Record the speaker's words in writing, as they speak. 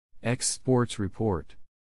Sports Report.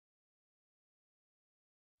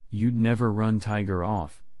 "You'd never run Tiger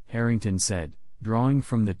off," Harrington said, drawing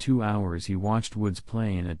from the 2 hours he watched Woods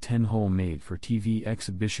play in a 10-hole made-for-TV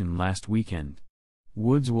exhibition last weekend.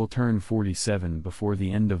 Woods will turn 47 before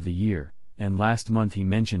the end of the year, and last month he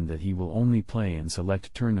mentioned that he will only play in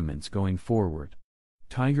select tournaments going forward.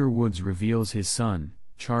 Tiger Woods reveals his son,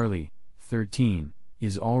 Charlie, 13,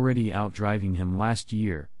 is already outdriving him last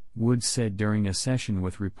year. Woods said during a session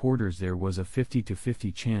with reporters there was a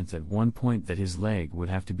 50-50 chance at one point that his leg would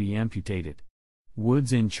have to be amputated.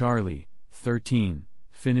 Woods and Charlie, 13,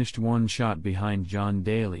 finished one shot behind John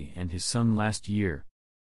Daly and his son last year,